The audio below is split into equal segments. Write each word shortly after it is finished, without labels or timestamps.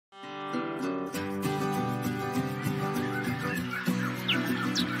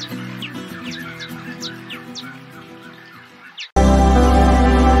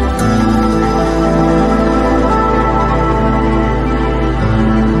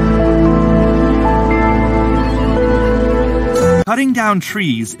Cutting down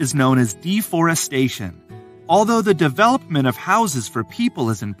trees is known as deforestation. Although the development of houses for people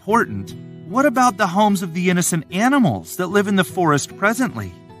is important, what about the homes of the innocent animals that live in the forest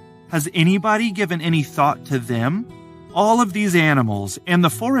presently? Has anybody given any thought to them? All of these animals and the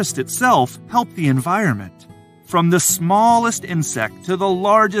forest itself help the environment. From the smallest insect to the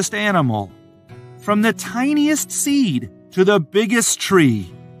largest animal, from the tiniest seed to the biggest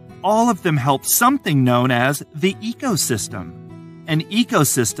tree, all of them help something known as the ecosystem. An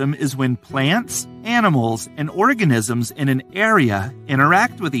ecosystem is when plants, animals, and organisms in an area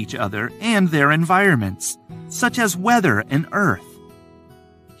interact with each other and their environments, such as weather and earth.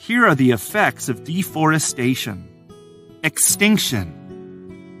 Here are the effects of deforestation.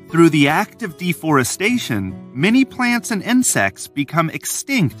 Extinction. Through the act of deforestation, many plants and insects become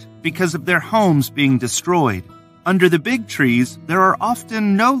extinct because of their homes being destroyed. Under the big trees, there are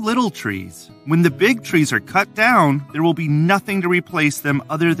often no little trees. When the big trees are cut down, there will be nothing to replace them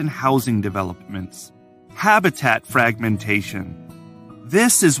other than housing developments. Habitat fragmentation.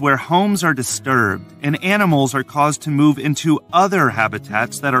 This is where homes are disturbed and animals are caused to move into other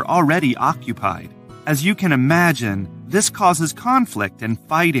habitats that are already occupied. As you can imagine, this causes conflict and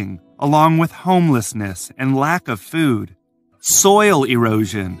fighting, along with homelessness and lack of food. Soil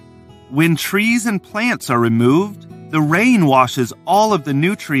erosion. When trees and plants are removed, the rain washes all of the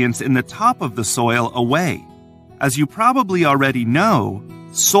nutrients in the top of the soil away. As you probably already know,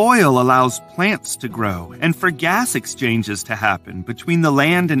 soil allows plants to grow and for gas exchanges to happen between the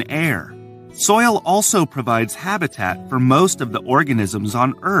land and air. Soil also provides habitat for most of the organisms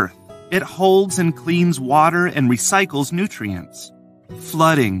on Earth. It holds and cleans water and recycles nutrients.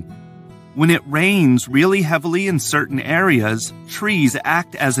 Flooding. When it rains really heavily in certain areas, trees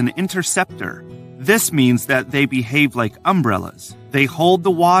act as an interceptor. This means that they behave like umbrellas. They hold the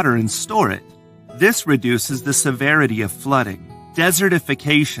water and store it. This reduces the severity of flooding.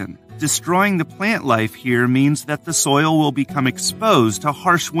 Desertification. Destroying the plant life here means that the soil will become exposed to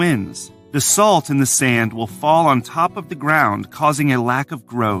harsh winds. The salt in the sand will fall on top of the ground, causing a lack of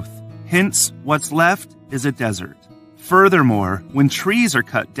growth. Hence, what's left is a desert. Furthermore, when trees are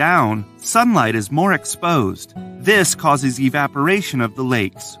cut down, sunlight is more exposed. This causes evaporation of the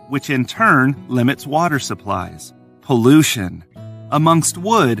lakes, which in turn limits water supplies. Pollution. Amongst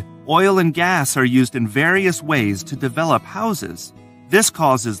wood, oil and gas are used in various ways to develop houses. This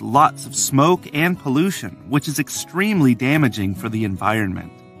causes lots of smoke and pollution, which is extremely damaging for the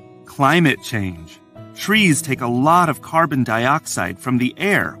environment. Climate change. Trees take a lot of carbon dioxide from the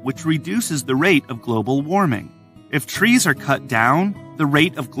air, which reduces the rate of global warming. If trees are cut down, the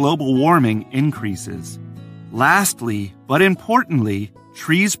rate of global warming increases. Lastly, but importantly,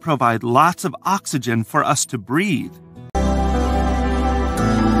 trees provide lots of oxygen for us to breathe.